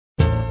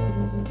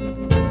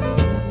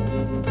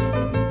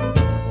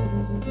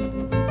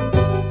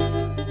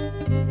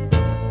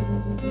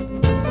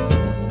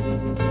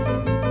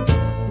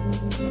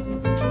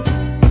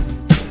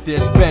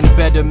There's been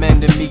better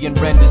men than me and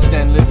renders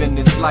than living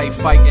this life,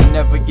 fighting,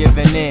 never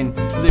giving in,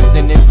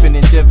 lifting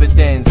infinite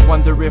dividends.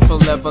 Wonder if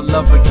I'll ever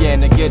love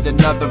again or get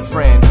another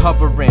friend,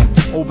 hovering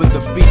over the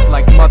beat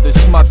like mother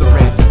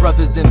smothering.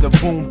 Brothers in the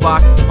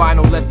boombox,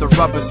 vinyl let the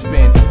rubber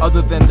spin.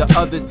 Other than the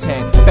other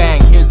 10,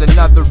 bang, here's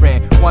another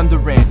end.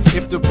 Wondering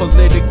if the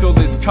political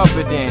is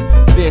covered in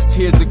this.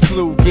 Here's a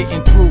clue,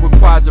 getting through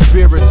requires a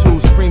beer or two.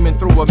 Screaming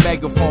through a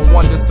megaphone,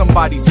 wonder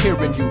somebody's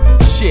hearing you.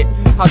 Shit,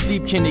 how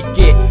deep can it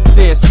get?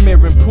 They're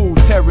smearing pool,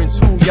 tearing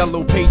 2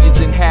 yellow pages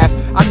in half.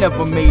 I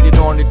never made it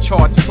on the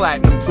charts,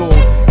 platinum gold.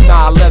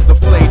 Nah, leather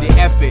plated,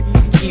 F it,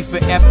 E for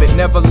effort,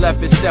 never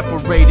left it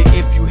separated.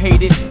 If you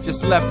hate it,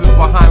 just left it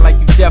behind like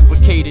you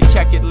defecated.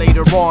 Check it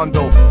later on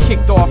though,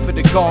 kicked off at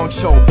the Gong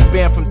Show.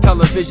 Banned from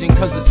television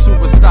cause of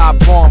suicide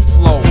bomb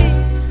flow.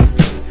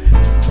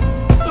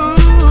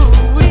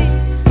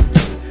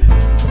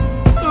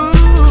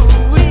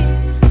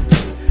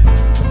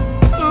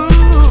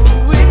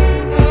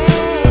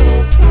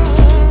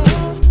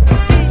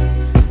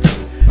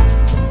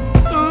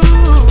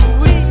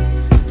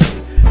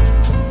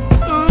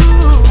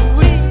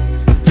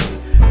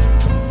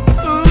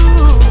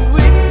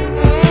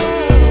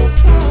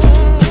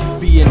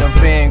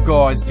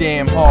 It's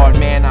damn hard,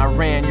 man, I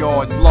ran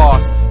yards,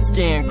 lost.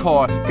 Scan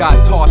card,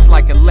 got tossed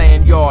like a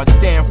lanyard.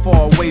 Stand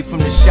far away from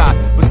the shot,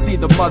 but see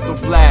the muzzle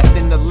blast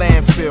in the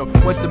landfill.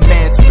 What the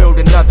man spilled,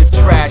 another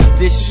trash.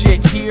 This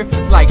shit here,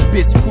 like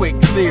Bisquick,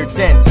 clear,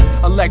 dense.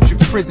 Electric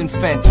prison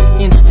fence,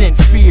 instant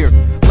fear.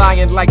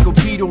 Lying like a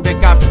beetle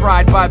that got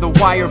fried by the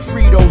wire.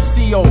 Frito,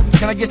 CO,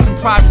 can I get some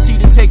privacy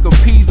to take a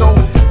pee though?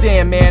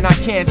 Damn man, I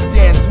can't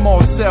stand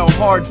small cell,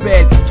 hard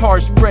bed, tar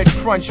spread,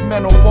 crunch,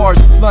 mental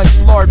bars, lunch,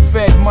 lard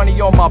fed, money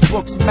on my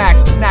books,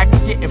 max, snacks,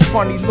 getting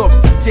funny looks.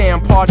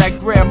 Damn pa, that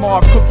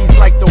grandma cookies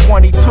like the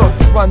one he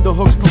took. Run the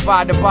hooks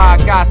provided by a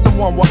guy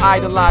someone will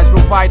idolize,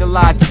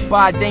 revitalized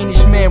by a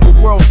Danish man with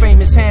world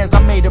famous hands.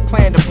 I made a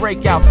plan to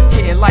break out,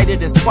 getting lighter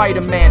than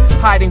Spider-Man,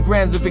 hiding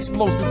grams of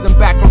explosives in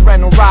back of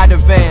rental rider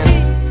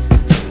vans.